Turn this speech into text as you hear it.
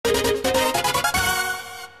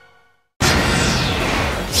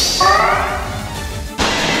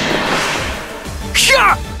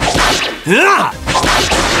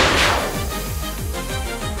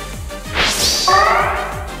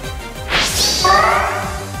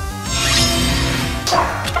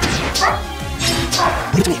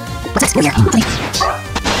What's this?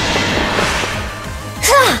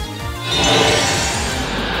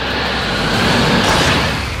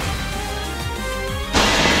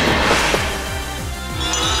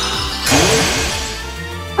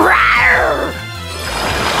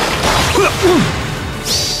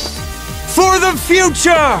 For the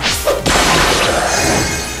future!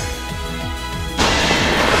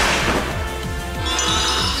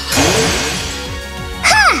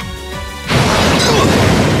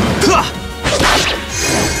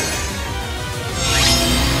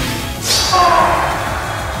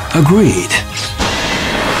 Agreed.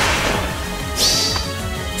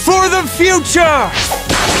 For the future!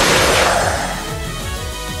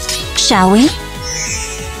 Shall we?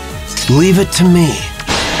 Leave it to me.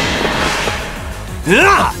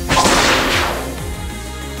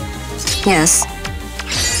 Yes.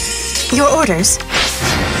 Your orders.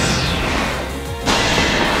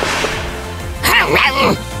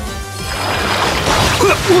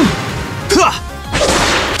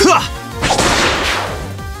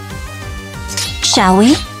 Shall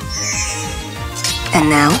we? And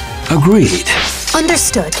now? Agreed.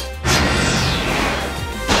 Understood.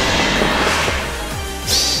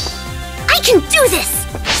 I can do this!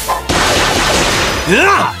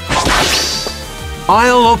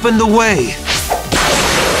 I'll open the way.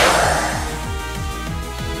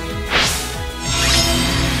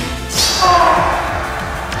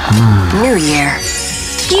 New year.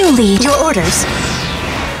 You lead. Your orders.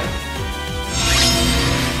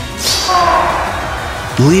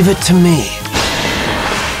 Leave it to me.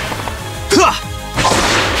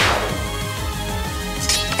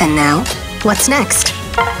 And now, what's next?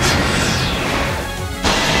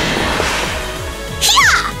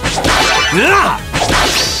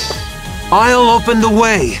 I'll open the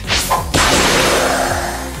way.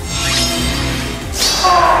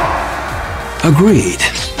 Agreed.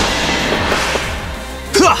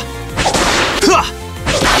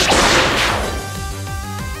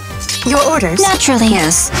 Your orders. Naturally.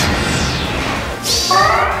 Yes.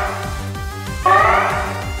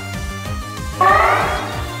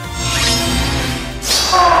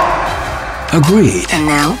 Agreed. And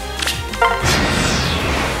now?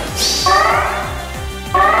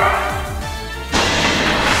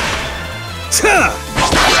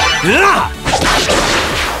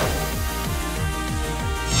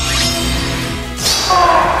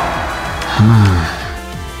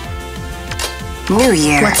 New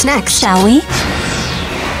year. What's next? Shall we?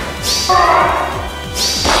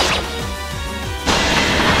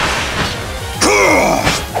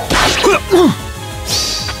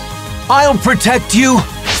 I'll protect you.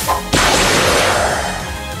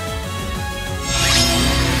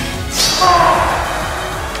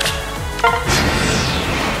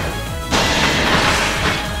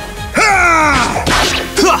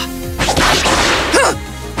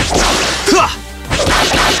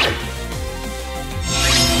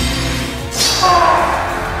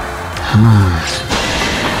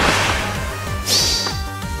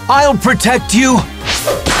 I'll protect you.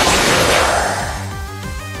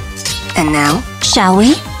 And now? Shall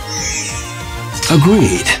we?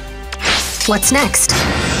 Agreed. What's next?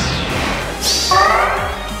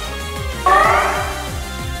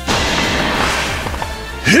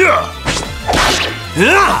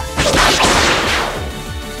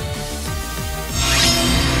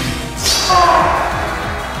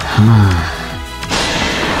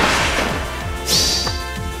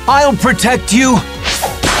 I'll protect you.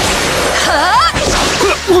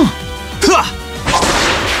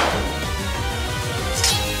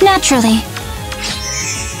 Naturally.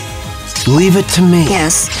 Leave it to me.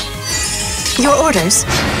 Yes. Your orders.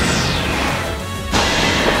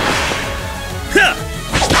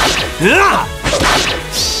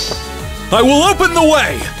 I will open the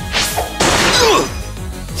way.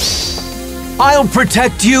 I'll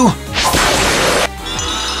protect you.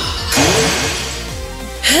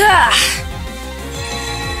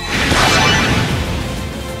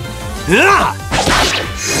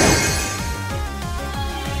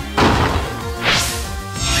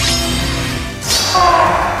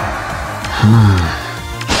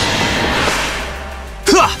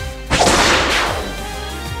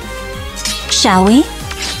 Shall we?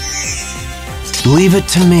 Leave it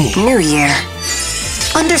to me. New year.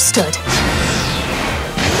 Understood.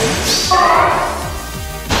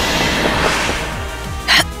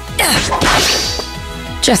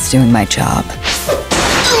 Just doing my job.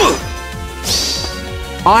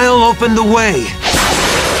 I'll open the way.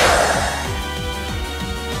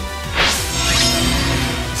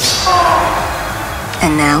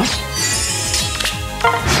 And now?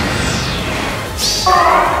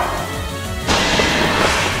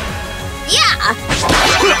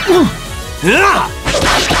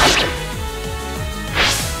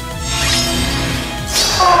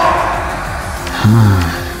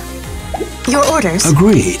 Your orders.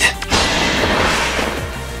 Agreed.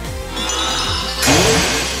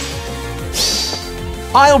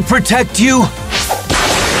 I'll protect you.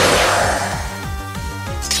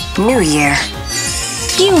 New year.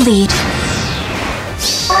 You lead.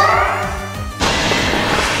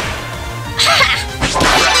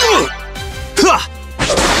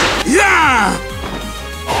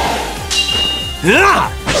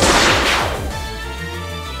 Yeah!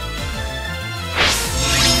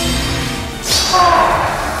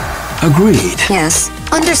 Agreed. Yes.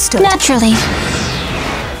 Understood. Naturally.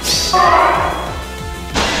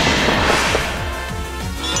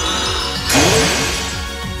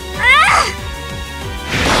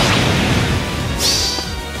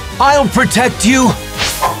 I'll protect you.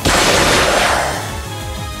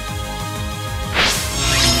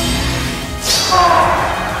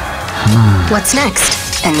 What's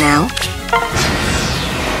next? And now?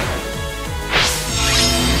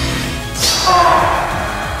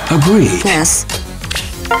 Agreed. Yes.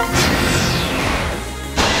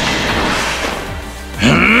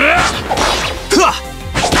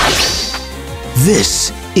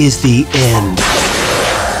 This is the end.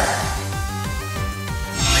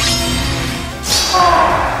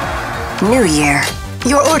 New year.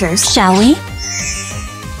 Your orders. Shall we?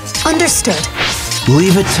 Understood.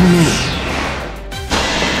 Leave it to me.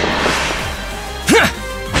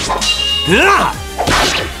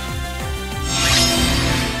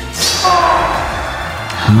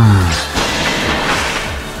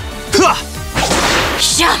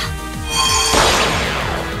 Sha!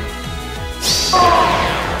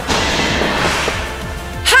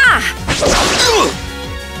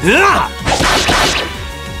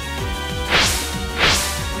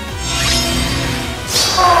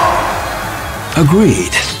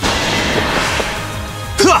 Agreed.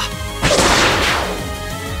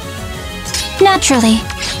 Naturally.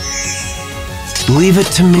 Leave it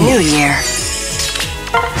to New me. year.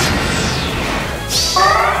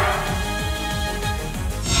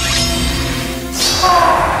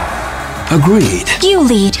 Agreed. You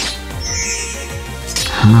lead.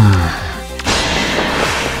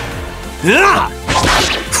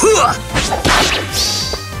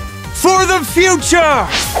 For the future!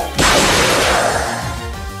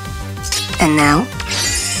 And now?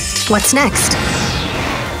 What's next?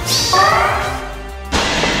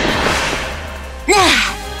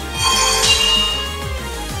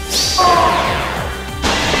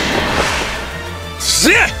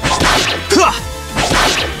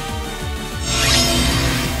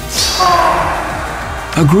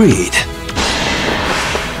 Agreed.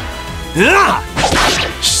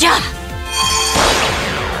 Sha!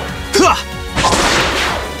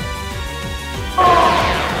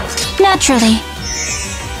 Naturally.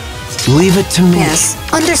 Leave it to me. Yes.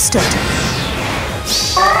 Understood.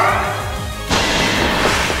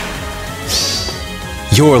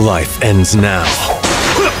 Your life ends now.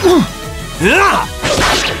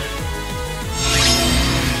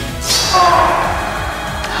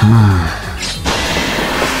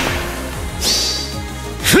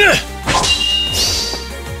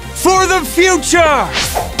 For the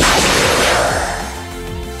future!